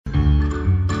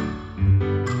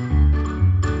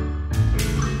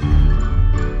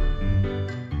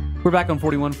We're back on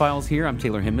 41 Files here. I'm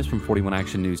Taylor Himmis from 41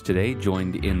 Action News Today,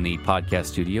 joined in the podcast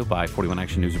studio by 41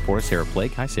 Action News reporter Sarah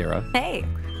Blake. Hi, Sarah. Hey.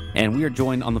 And we are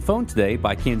joined on the phone today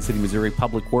by Kansas City, Missouri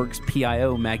Public Works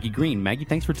PIO Maggie Green. Maggie,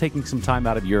 thanks for taking some time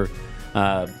out of your,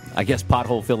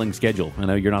 pothole filling schedule. I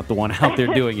know you're not the one out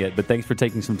there doing it, but thanks for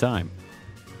taking some time.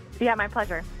 Yeah, my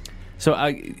pleasure. So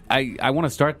I want to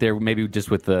start there maybe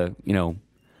just with the,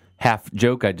 half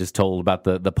joke I just told about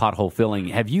the pothole filling.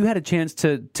 Have you had a chance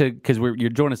to because you're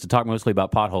joining us to talk mostly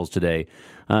about potholes today.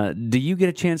 Do you get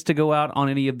a chance to go out on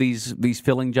any of these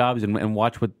filling jobs and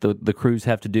watch what the crews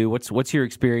have to do? What's your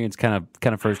experience kind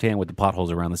of firsthand with the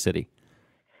potholes around the city?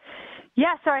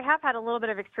 Yeah, so I have had a little bit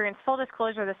of experience. Full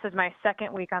disclosure, this is my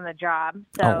second week on the job.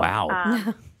 So, oh,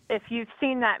 wow. If you've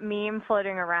seen that meme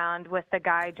floating around with the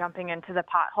guy jumping into the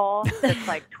pothole that's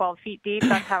like 12 feet deep,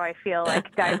 that's how I feel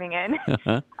like diving in.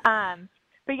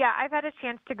 But yeah, I've had a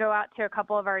chance to go out to a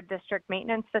couple of our district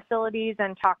maintenance facilities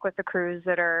and talk with the crews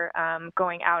that are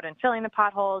going out and filling the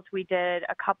potholes. We did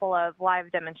a couple of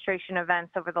live demonstration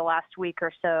events over the last week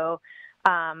or so,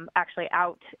 actually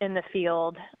out in the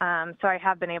field. So I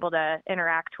have been able to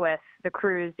interact with the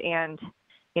crews and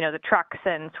the trucks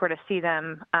and sort of see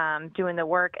them doing the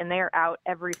work, and they're out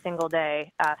every single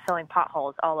day filling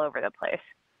potholes all over the place.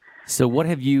 So what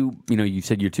have you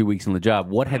said you're 2 weeks on the job.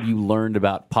 What have you learned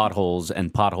about potholes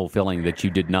and pothole filling that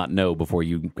you did not know before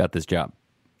you got this job?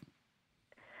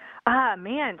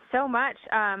 Man, so much.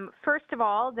 First of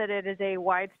all, that it is a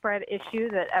widespread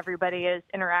issue that everybody is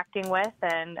interacting with,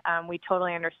 and we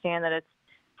totally understand that it's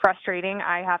frustrating.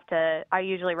 I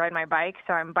usually ride my bike,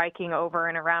 so I'm biking over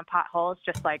and around potholes,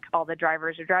 just like all the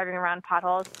drivers are driving around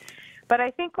potholes. But I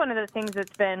think one of the things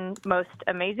that's been most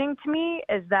amazing to me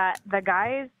is that the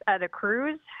guys, the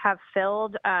crews have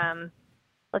filled, the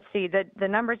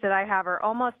numbers that I have are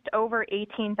almost over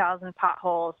 18,000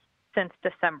 potholes since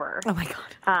December. Oh my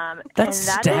God. That's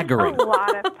staggering. Is a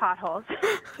lot of potholes.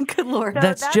 Good Lord. So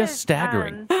that's just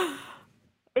staggering.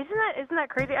 Isn't that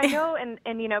crazy? I know, and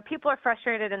people are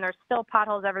frustrated, and there's still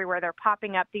potholes everywhere. They're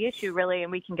popping up. The issue really,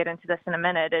 and we can get into this in a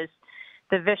minute, is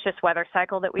the vicious weather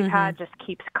cycle that we've had just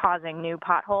keeps causing new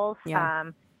potholes. Yeah.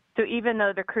 So even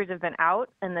though the crews have been out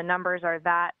and the numbers are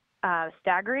that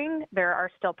staggering, there are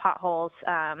still potholes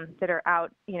that are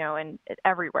out, and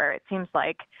everywhere, it seems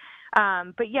like.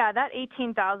 But yeah, that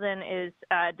 18,000 is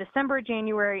December,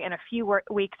 January, and a few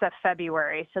weeks of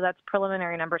February. So that's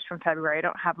preliminary numbers from February. I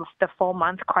don't have the full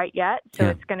month quite yet, so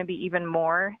It's going to be even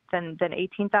more than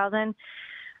 18,000.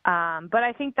 But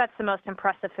I think that's the most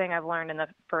impressive thing I've learned in the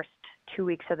first 2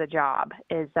 weeks of the job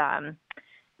is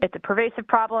it's a pervasive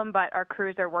problem, but our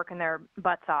crews are working their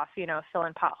butts off,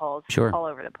 filling potholes all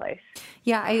over the place.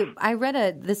 Yeah, I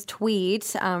read this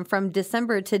tweet from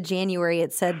December to January.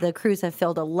 It said the crews have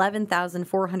filled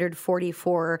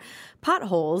 11,444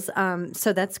 potholes.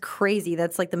 So that's crazy.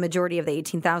 That's like the majority of the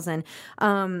 18,000.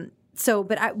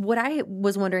 What I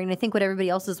was wondering, and I think what everybody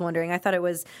else is wondering, I thought it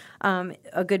was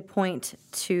a good thing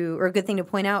to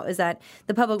point out is that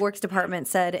the Public Works Department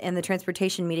said in the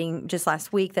transportation meeting just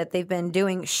last week that they've been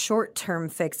doing short-term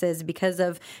fixes because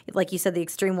of, like you said, the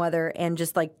extreme weather and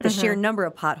just like the sheer number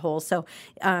of potholes. So,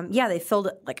 they filled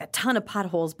like a ton of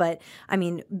potholes, but I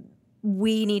mean,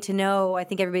 we need to know, I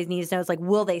think everybody needs to know, is like,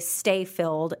 will they stay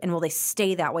filled and will they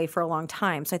stay that way for a long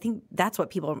time? So I think that's what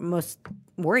people are most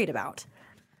worried about.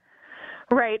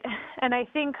 Right. And I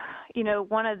think,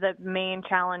 one of the main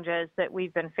challenges that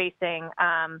we've been facing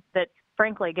that's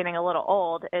frankly getting a little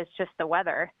old is just the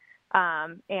weather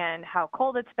and how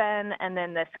cold it's been. And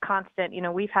then this constant,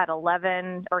 we've had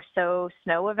 11 or so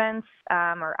snow events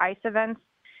or ice events.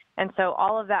 And so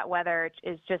all of that weather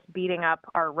is just beating up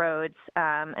our roads.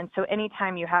 And so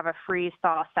anytime you have a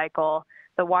freeze-thaw cycle,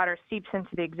 the water seeps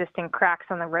into the existing cracks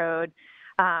on the road,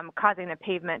 causing the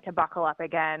pavement to buckle up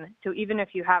again. So even if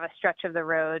you have a stretch of the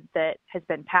road that has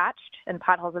been patched and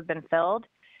potholes have been filled,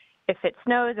 if it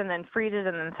snows and then freezes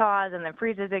and then thaws and then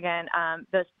freezes again,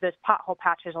 those pothole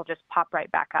patches will just pop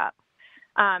right back up.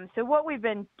 So what we've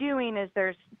been doing is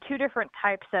there's two different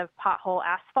types of pothole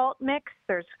asphalt mix.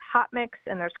 There's hot mix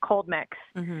and there's cold mix.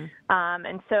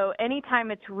 And so anytime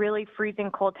it's really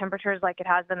freezing cold temperatures like it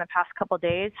has been the past couple of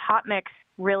days, hot mix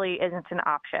really isn't an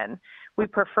option. We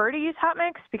prefer to use hot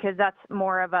mix because that's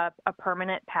more of a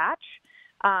permanent patch.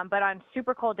 But on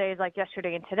super cold days like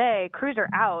yesterday and today, crews are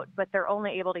out, but they're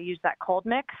only able to use that cold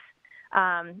mix,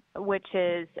 which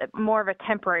is more of a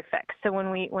temporary fix. So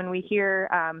when we hear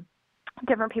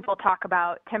different people talk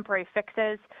about temporary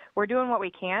fixes, we're doing what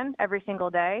we can every single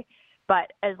day.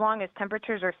 But as long as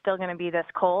temperatures are still going to be this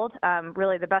cold,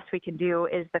 really the best we can do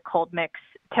is the cold mix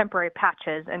temporary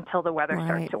patches until the weather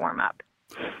starts to warm up.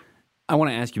 I want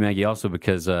to ask you, Maggie, also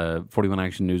because 41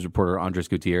 Action News reporter Andres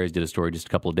Gutierrez did a story just a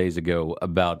couple of days ago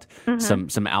about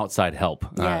some outside help,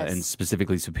 Yes. and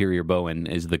specifically Superior Bowen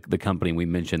is the company we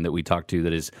mentioned that we talked to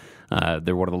that is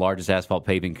they're one of the largest asphalt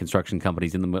paving construction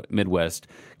companies in the Midwest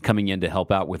coming in to help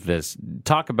out with this.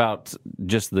 Talk about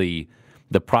just the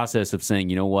process of saying,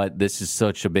 you know what, this is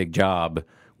such a big job.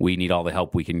 We need all the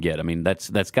help we can get. I mean, that's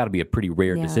got to be a pretty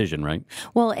rare decision, right?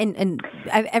 Well, and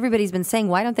everybody's been saying,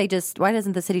 why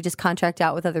doesn't the city just contract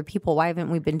out with other people? Why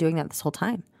haven't we been doing that this whole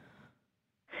time?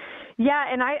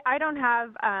 Yeah, and I don't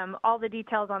have all the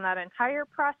details on that entire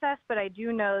process, but I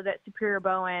do know that Superior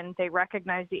Bowen, they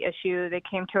recognized the issue. They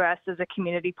came to us as a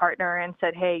community partner and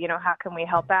said, hey, how can we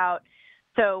help out?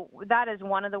 So that is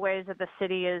one of the ways that the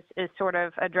city is sort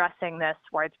of addressing this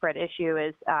widespread issue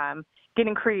is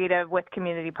getting creative with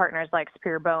community partners like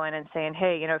Superior Bowen and saying,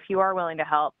 hey, if you are willing to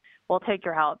help, we'll take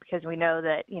your help because we know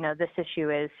that, this issue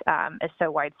is so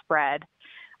widespread.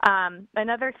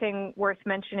 Another thing worth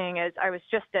mentioning is I was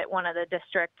just at one of the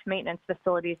district maintenance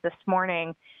facilities this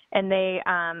morning, and they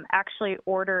actually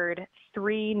ordered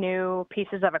 3 new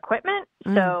pieces of equipment.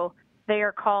 So they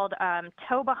are called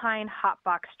tow-behind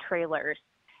hotbox trailers.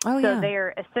 Oh, so yeah. they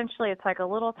are essentially, it's like a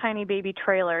little tiny baby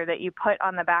trailer that you put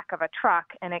on the back of a truck,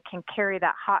 and it can carry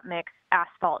that hot mix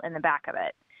asphalt in the back of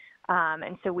it.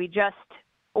 And so we just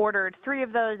ordered 3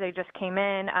 of those. They just came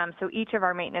in. So each of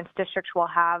our maintenance districts will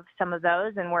have some of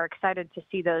those, and we're excited to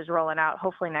see those rolling out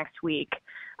hopefully next week.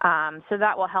 So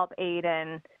that will help aid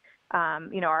in,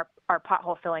 our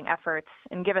pothole filling efforts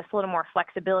and give us a little more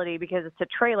flexibility because it's a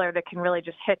trailer that can really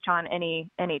just hitch on any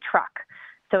truck.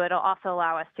 So it'll also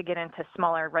allow us to get into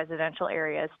smaller residential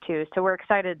areas too. So we're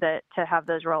excited to have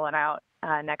those rolling out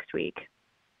next week.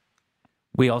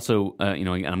 We also,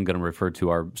 I'm going to refer to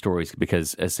our stories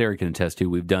because, as Sarah can attest to,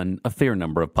 we've done a fair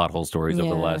number of pothole stories over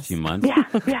the last few months.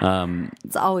 Yeah.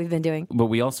 It's all we've been doing. But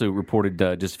we also reported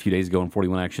just a few days ago on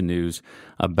 41 Action News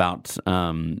about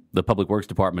the Public Works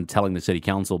Department telling the City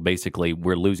Council basically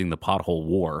we're losing the pothole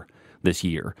war this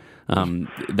year.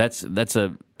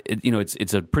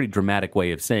 It's a pretty dramatic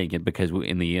way of saying it because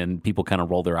in the end, people kind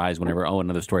of roll their eyes whenever,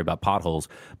 another story about potholes.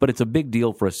 But it's a big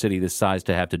deal for a city this size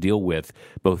to have to deal with,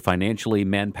 both financially,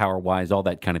 manpower-wise, all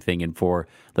that kind of thing. And for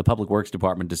the Public Works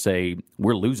Department to say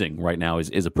we're losing right now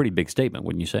is a pretty big statement,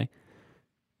 wouldn't you say?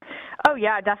 Oh,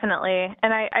 yeah, definitely.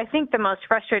 And I think the most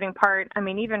frustrating part,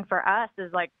 even for us,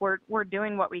 is like we're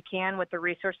doing what we can with the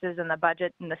resources and the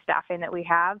budget and the staffing that we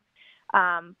have.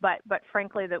 But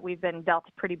frankly, that we've been dealt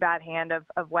a pretty bad hand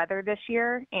of weather this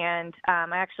year. And I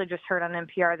actually just heard on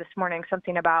NPR this morning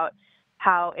something about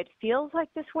how it feels like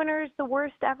this winter is the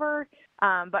worst ever.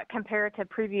 But compared to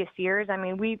previous years,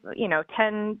 we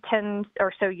 10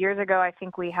 or so years ago, I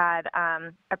think we had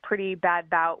a pretty bad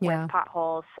bout with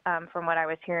potholes from what I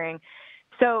was hearing.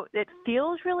 So it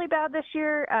feels really bad this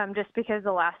year just because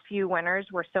the last few winters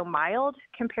were so mild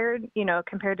compared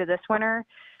to this winter.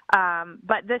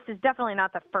 But this is definitely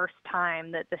not the first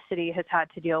time that the city has had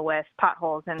to deal with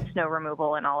potholes and snow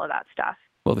removal and all of that stuff.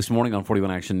 Well, this morning on 41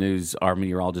 Action News, our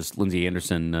meteorologist, Lindsay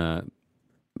Anderson,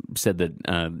 said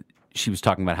that she was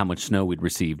talking about how much snow we'd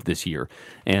received this year.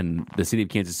 And the city of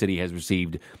Kansas City has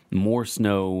received more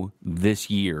snow this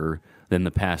year than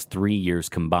the past 3 years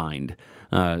combined.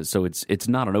 So it's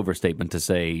not an overstatement to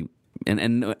say,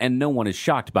 and no one is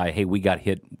shocked by, hey, we got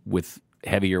hit with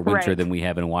heavier winter than we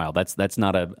have in a while. That's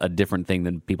not a different thing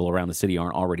than people around the city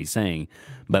aren't already saying.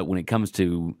 But when it comes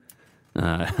to,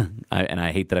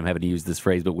 I hate that I'm having to use this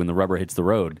phrase, but when the rubber hits the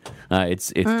road,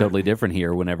 it's totally different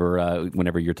here.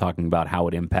 Whenever you're talking about how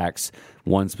it impacts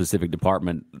one specific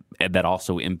department, that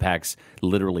also impacts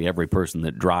literally every person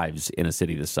that drives in a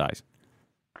city this size.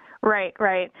 Right.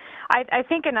 I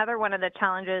think another one of the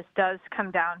challenges does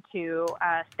come down to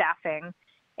staffing.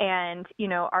 And,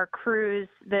 our crews,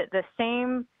 the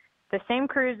same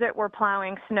crews that were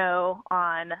plowing snow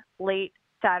on late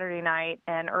Saturday night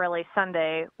and early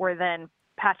Sunday were then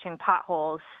patching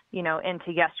potholes,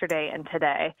 into yesterday and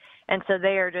today. And so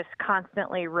they are just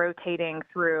constantly rotating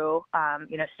through,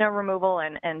 snow removal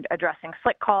and addressing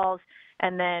slick calls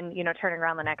and then, turning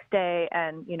around the next day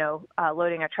and,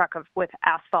 loading a truck with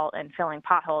asphalt and filling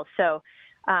potholes. So,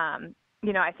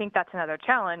 I think that's another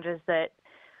challenge is that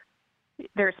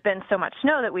there's been so much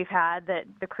snow that we've had that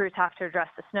the crews have to address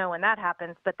the snow when that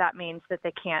happens, but that means that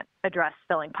they can't address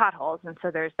filling potholes. And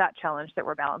so there's that challenge that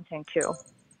we're balancing too.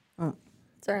 Oh,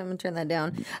 sorry, I'm going to turn that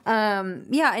down.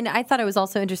 And I thought it was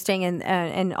also interesting.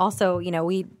 And also,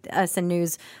 us in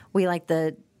news, we like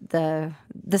the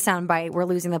soundbite, we're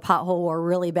losing the pothole war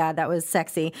really bad. That was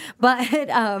sexy. But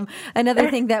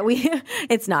another thing that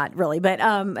it's not really, but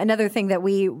another thing that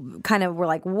we kind of were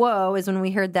like, whoa, is when we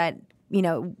heard that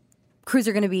crews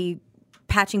are going to be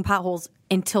patching potholes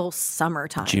until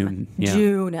summertime. June. Yeah.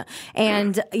 June.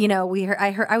 And,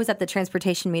 I was at the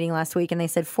transportation meeting last week, and they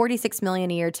said $46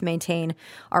 million a year to maintain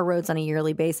our roads on a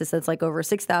yearly basis. That's like over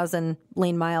 6,000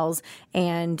 lane miles.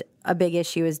 And a big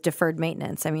issue is deferred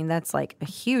maintenance. I mean, that's like a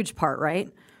huge part, right?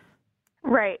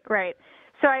 Right.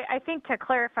 So I think to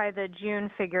clarify the June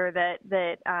figure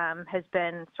that has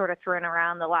been sort of thrown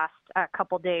around the last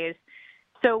couple days.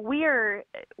 So we are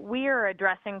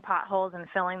addressing potholes and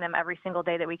filling them every single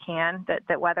day that we can,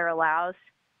 that weather allows.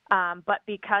 But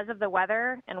because of the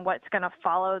weather and what's going to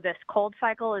follow this cold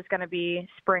cycle is going to be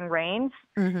spring rains.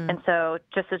 Mm-hmm. And so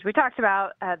just as we talked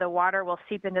about, the water will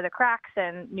seep into the cracks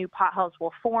and new potholes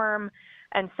will form.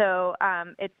 And so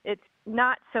it's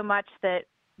not so much that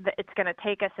it's going to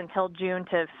take us until June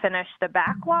to finish the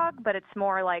backlog, but it's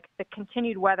more like the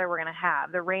continued weather we're going to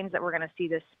have. The rains that we're going to see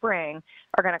this spring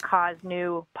are going to cause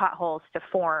new potholes to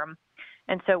form.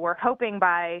 And so we're hoping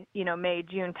by, May,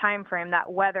 June timeframe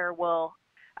that weather will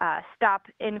stop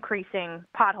increasing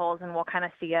potholes and we'll kind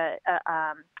of see a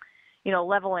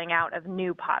leveling out of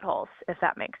new potholes, if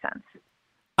that makes sense.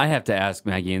 I have to ask,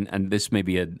 Maggie, and this may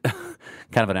be a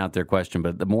kind of an out there question,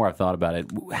 but the more I've thought about it,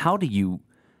 how do you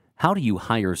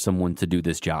hire someone to do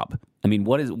this job? I mean,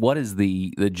 what is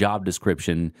the job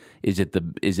description? Does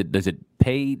it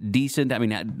pay decent? I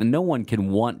mean, no one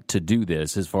can want to do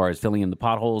this as far as filling in the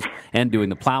potholes and doing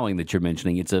the plowing that you're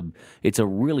mentioning. It's a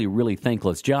really, really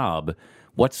thankless job.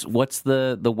 What's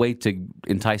the way to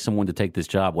entice someone to take this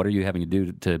job? What are you having to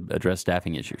do to address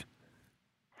staffing issues?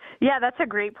 Yeah, that's a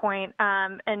great point.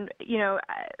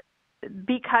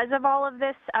 Because of all of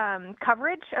this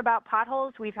coverage about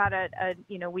potholes, we've had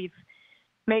we've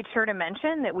made sure to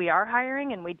mention that we are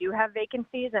hiring and we do have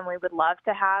vacancies, and we would love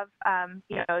to have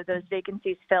those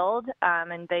vacancies filled.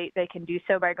 And they can do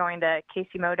so by going to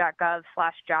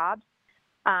kcmo.gov/jobs.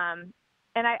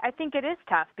 And I think it is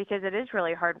tough because it is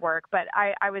really hard work. But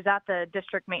I was at the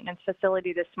district maintenance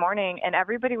facility this morning, and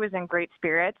everybody was in great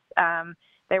spirits.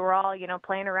 They were all,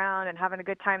 playing around and having a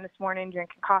good time this morning,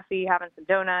 drinking coffee, having some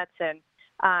donuts, and,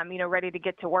 ready to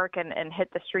get to work and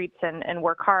hit the streets and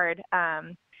work hard.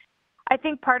 I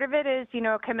think part of it is,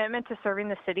 a commitment to serving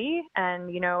the city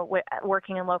and,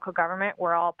 working in local government.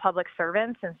 We're all public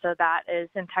servants, and so that is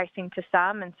enticing to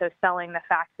some. And so selling the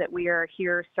fact that we are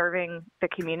here serving the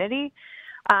community.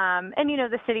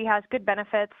 The city has good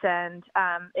benefits, and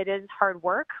it is hard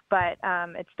work, but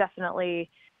it's definitely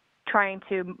trying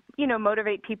to,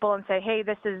 motivate people and say, hey,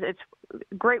 it's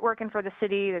great working for the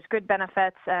city. There's good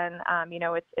benefits, and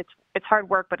it's hard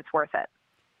work, but it's worth it.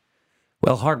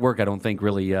 Well, hard work, I don't think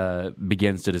really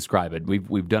begins to describe it.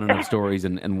 We've done enough stories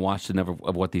and watched enough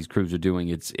of what these crews are doing.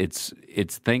 It's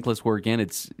thankless work, and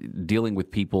it's dealing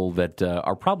with people that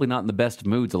are probably not in the best of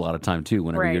moods a lot of time too.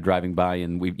 Whenever you're driving by,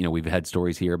 and we've had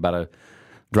stories here about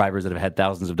drivers that have had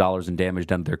thousands of dollars in damage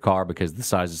done to their car because of the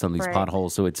size of some of these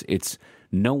potholes. So it's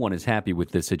no one is happy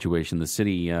with this situation. The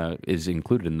city is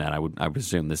included in that. I would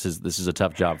assume this is a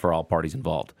tough job for all parties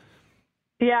involved.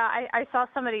 Yeah, I saw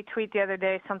somebody tweet the other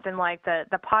day something like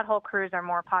the pothole crews are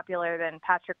more popular than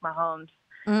Patrick Mahomes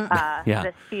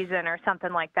this season or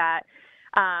something like that.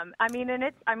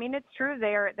 It's true.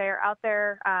 They are out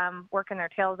there working their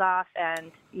tails off, and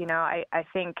I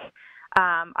think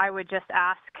I would just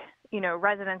ask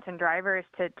residents and drivers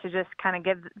to just kind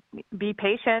of be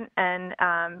patient and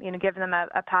give them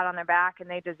a pat on their back, and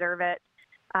they deserve it.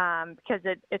 Because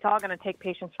it's all going to take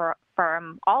patience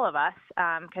from all of us,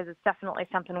 because it's definitely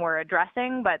something we're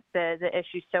addressing, but the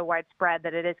issue is so widespread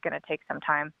that it is going to take some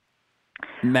time.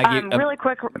 Maggie, really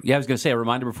quick. Yeah, I was going to say a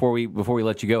reminder before we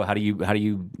let you go. How do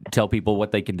you tell people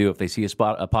what they can do if they see a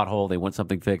pothole, they want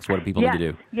something fixed? What do people need to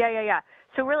do? Yeah.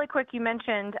 So really quick, you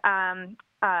mentioned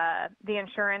the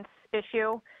insurance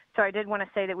issue. So I did want to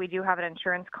say that we do have an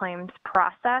insurance claims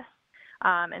process.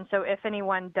 And so if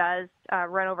anyone does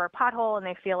run over a pothole and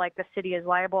they feel like the city is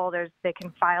liable, they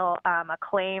can file a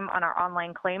claim on our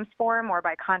online claims form or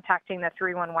by contacting the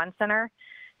 311 center.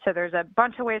 So there's a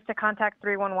bunch of ways to contact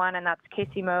 311, and that's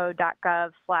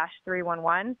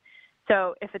kcmo.gov/311.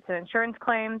 So if it's an insurance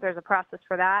claim, there's a process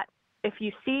for that. If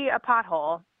you see a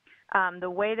pothole,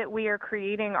 the way that we are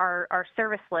creating our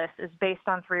service list is based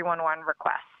on 311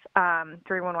 requests,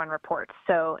 311 reports.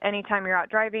 So anytime you're out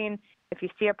driving, if you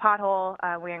see a pothole,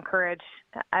 we encourage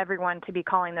everyone to be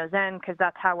calling those in, because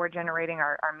that's how we're generating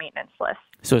our maintenance list.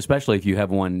 So especially if you have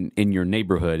one in your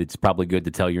neighborhood, it's probably good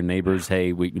to tell your neighbors,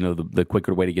 hey, the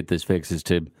quicker way to get this fixed is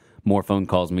to more phone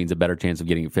calls means a better chance of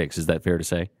getting it fixed. Is that fair to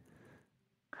say?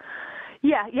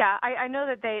 Yeah. I know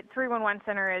that 311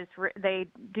 Center they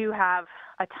do have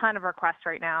a ton of requests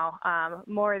right now,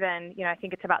 more than, I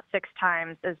think it's about 6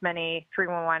 times as many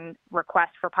 311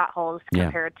 requests for potholes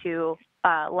compared to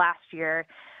last year.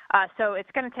 So it's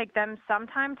going to take them some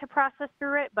time to process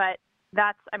through it, but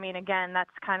that's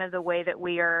kind of the way that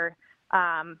we are,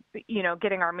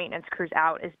 getting our maintenance crews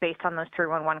out is based on those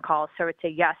 311 calls. So it's a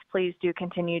yes, please do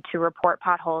continue to report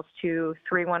potholes to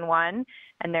 311.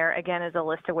 And there, again, is a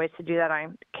list of ways to do that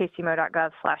on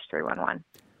kcmo.gov/311.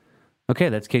 Okay,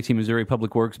 that's KT Missouri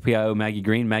Public Works PIO Maggie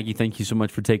Green. Maggie, thank you so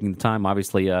much for taking the time.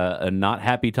 Obviously, a not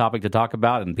happy topic to talk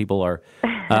about, and people are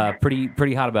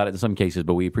pretty hot about it in some cases,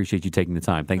 but we appreciate you taking the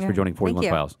time. Thanks for joining 41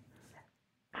 Files.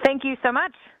 Thank you so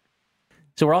much.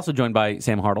 So we're also joined by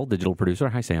Sam Hartle, digital producer.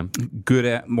 Hi, Sam.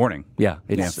 Good morning. Yeah,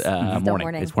 it's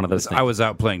morning. It's one of those things. I was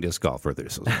out playing disc golf earlier,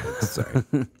 so sorry.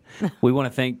 We want to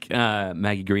thank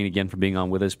Maggie Green again for being on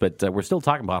with us, but we're still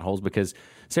talking potholes because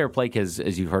Sarah Plake has,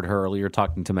 as you've heard her earlier,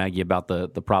 talking to Maggie about the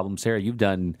problem. Sarah, you've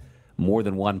done more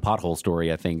than one pothole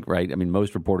story, I think, right? I mean,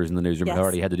 most reporters in the newsroom have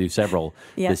already had to do several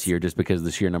this year just because of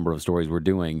the sheer number of stories we're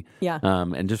doing. Yeah.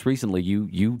 And just recently,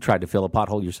 you tried to fill a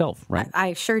pothole yourself, right?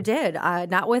 I sure did.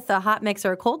 Not with a hot mix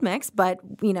or a cold mix, but,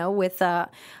 with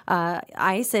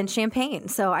ice and champagne.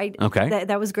 So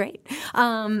that was great.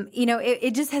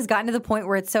 It just has gotten to the point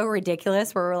where it's so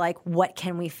ridiculous where we're like, what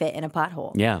can we fit in a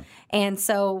pothole? Yeah. And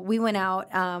so we went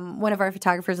out. One of our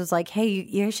photographers was like, hey,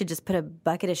 you should just put a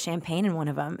bucket of champagne in one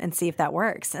of them and see if that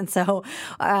works. And so,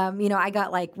 I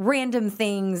got like random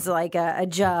things like a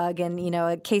jug and,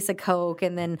 a case of Coke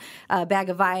and then a bag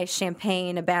of ice,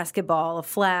 champagne, a basketball, a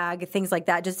flag, things like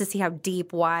that, just to see how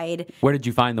deep, wide. Where did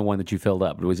you find the one that you filled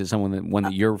up? Was it one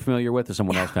that you're familiar with or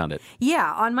someone else found it?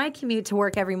 Yeah. On my commute to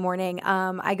work every morning,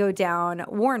 I go down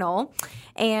Warnell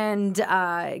and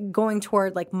going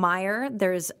toward like Meyer,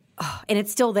 and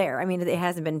it's still there. I mean, it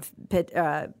hasn't been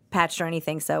patched or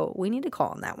anything, so we need to call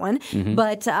on that one. Mm-hmm.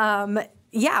 But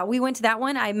we went to that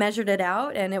one. I measured it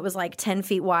out, and it was like 10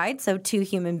 feet wide, so 2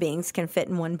 human beings can fit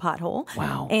in one pothole.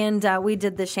 Wow. And we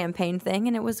did the champagne thing,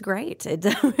 and it was great. It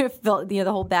felt, the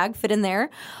whole bag fit in there.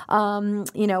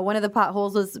 One of the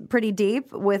potholes was pretty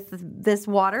deep with this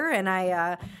water, and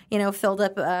I, filled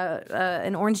up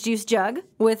an orange juice jug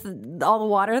with all the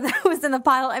water that was in the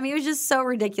pile. I mean, it was just so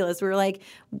ridiculous. We were like,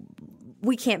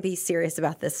 we can't be serious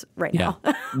about this right now.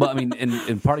 Well, I mean,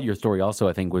 and part of your story also,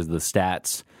 I think, was the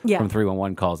stats from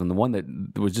 311 calls. And the one that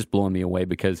was just blowing me away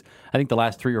because I think the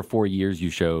last 3 or 4 years you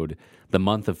showed, the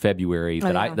month of February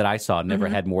that I saw never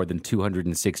had more than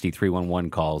 260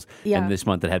 311 calls. Yeah. And this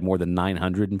month it had more than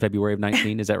 900 in February of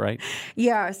 19. Is that right?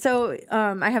 Yeah. So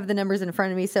I have the numbers in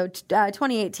front of me. So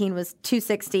 2018 was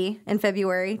 260 in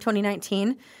February.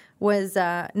 2019 was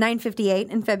 958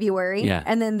 in February. Yeah.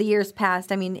 And then the years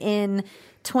passed. I mean, in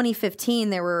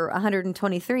 2015, there were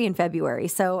 123 in February.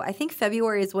 So I think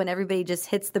February is when everybody just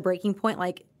hits the breaking point,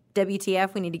 like,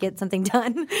 WTF, we need to get something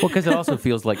done. Well, because it also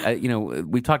feels like,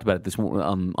 we talked about it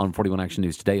on 41 Action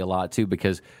News today a lot, too,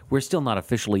 because we're still not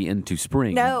officially into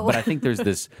spring. No. But I think there's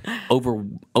this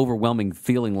overwhelming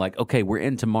feeling like, okay, we're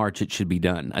into March, it should be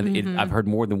done. I've heard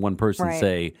more than one person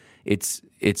say,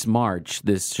 it's March,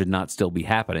 this should not still be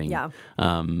happening. Yeah.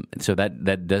 So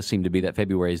that does seem to be that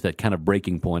February is that kind of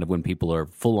breaking point of when people are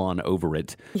full on over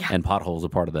it, and potholes are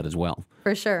part of that as well.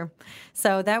 For sure.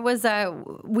 So that was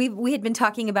we had been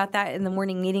talking about that in the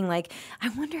morning meeting. Like, I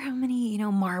wonder how many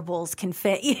marbles can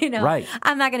fit. Right.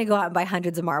 I'm not going to go out and buy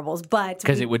hundreds of marbles, but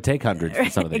because it would take hundreds for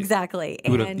some of these. Exactly.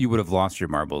 You would have lost your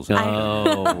marbles.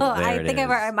 I think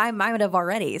I might have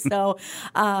already. So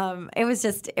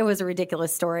it was a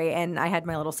ridiculous story, and I had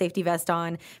my little safety vest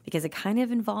on because it kind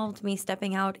of involved me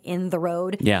stepping out in the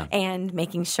road and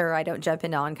making sure I don't jump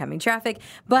into oncoming traffic.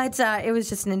 But it was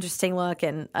just an interesting look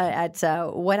and at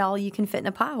what all you can fit in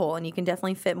a pothole, and you can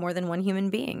definitely fit more than one human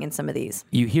being in some of these.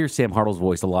 You hear Sam Hartle's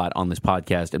voice a lot on this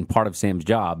podcast, and part of Sam's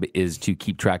job is to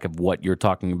keep track of what you're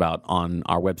talking about on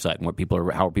our website and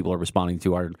how people are responding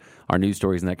to our news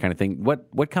stories and that kind of thing.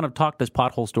 What kind of talk does a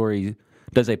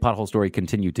pothole story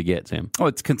continue to get, Sam? Oh,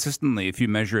 it's consistently, if you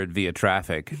measure it via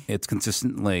traffic, it's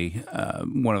consistently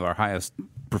one of our highest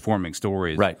performing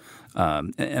stories. Right.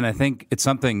 And I think it's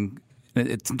something,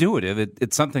 it's intuitive.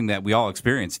 It's something that we all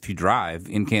experience if you drive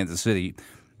in Kansas City.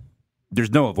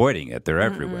 There's no avoiding it. They're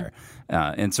everywhere.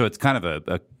 And so it's kind of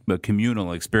a a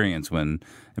communal experience when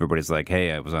everybody's like,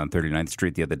 "Hey, I was on 39th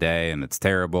Street the other day, and it's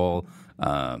terrible."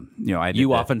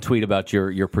 You often tweet about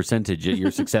your percentage,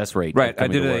 your success rate. Right. I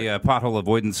did a pothole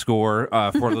avoidance score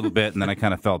for a little bit, and then I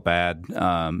kind of felt bad.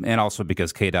 And also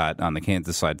because KDOT on the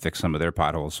Kansas side fixed some of their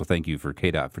potholes, so thank you for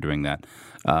KDOT for doing that.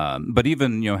 But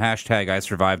even, hashtag I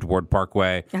survived Ward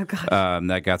Parkway. Oh, gosh.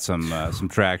 That got some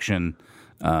traction.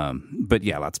 But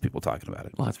yeah, lots of people talking about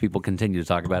it. Lots of people continue to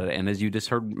talk about it. And as you just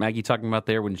heard Maggie talking about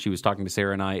there when she was talking to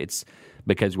Sarah and I, it's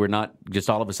because we're not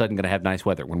just all of a sudden going to have nice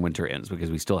weather when winter ends,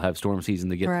 because we still have storm season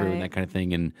to get through and that kind of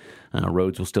thing. And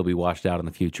roads will still be washed out in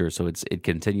the future. So it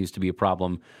continues to be a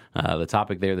problem. The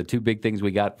topic there, the two big things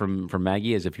we got from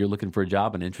Maggie is if you're looking for a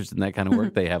job and interested in that kind of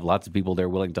work, they have lots of people they're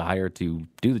willing to hire to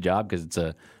do the job because it's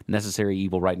a necessary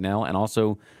evil right now. And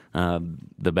also,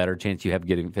 the better chance you have of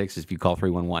getting it fixed is if you call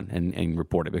 311 and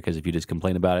report it, because if you just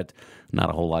complain about it,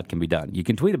 not a whole lot can be done. You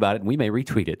can tweet about it, and we may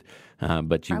retweet it,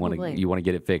 but you want to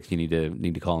get it fixed. You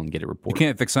need to call and get it reported. You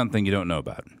can't fix something you don't know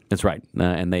about. That's right,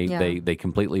 and they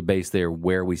completely base their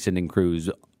where are we sending crews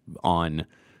on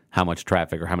how much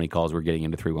traffic or how many calls we're getting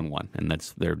into 311,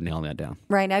 and they're nailing that down.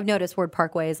 Right. I've noticed Ward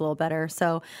Parkway is a little better.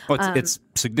 So it's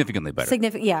significantly better.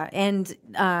 Yeah, and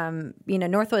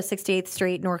Northwest 68th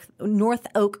Street, North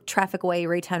Oak Traffic Way,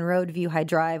 Raytown Road, View High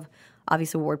Drive,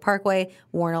 obviously Ward Parkway,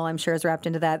 Warnell, I'm sure is wrapped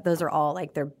into that. Those are all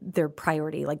like their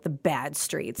priority, like the bad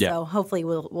streets. Yeah. So hopefully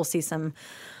we'll see some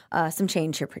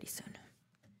change here pretty soon.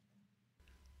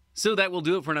 So that will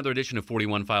do it for another edition of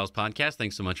 41 Files Podcast.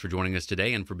 Thanks so much for joining us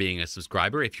today and for being a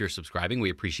subscriber. If you're subscribing, we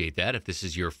appreciate that. If this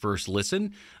is your first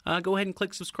listen, go ahead and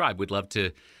click subscribe. We'd love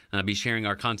to be sharing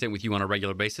our content with you on a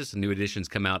regular basis. And new editions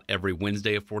come out every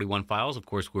Wednesday of 41 Files. Of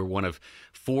course, we're one of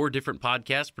 4 different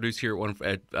podcasts produced here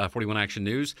at 41 Action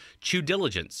News. Chew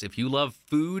Diligence. If you love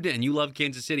food and you love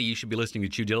Kansas City, you should be listening to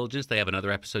Chew Diligence. They have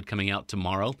another episode coming out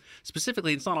tomorrow.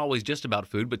 Specifically, it's not always just about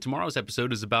food, but tomorrow's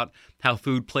episode is about how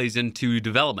food plays into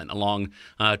development along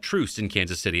Truce in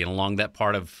Kansas City and along that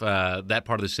part of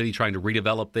the city, trying to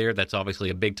redevelop there. That's obviously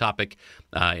a big topic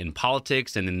in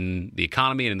politics and in the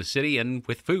economy and in the city and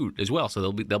with food as well.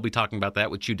 So they'll be talking about that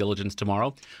with Chew Diligence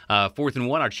tomorrow. 4th and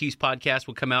 1, our Chiefs podcast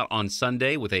will come out on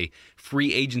Sunday with a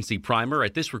free agency primer.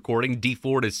 At this recording, D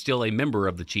Ford is still a member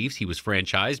of the Chiefs. He was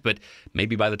franchised, but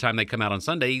maybe by the time they come out on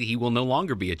Sunday, he will no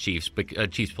longer be a Chiefs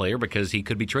player because he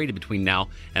could be traded between now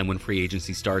and when free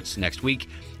agency starts next week.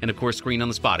 And of course, Screen on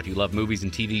the Spot. If you love movies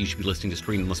and TV, you should be listening to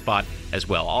Screen on the Spot as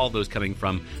well. All of those coming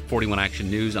from 41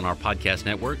 Action News on our podcast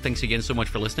network. Thanks again so much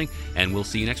for listening, and we'll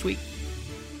see you next week.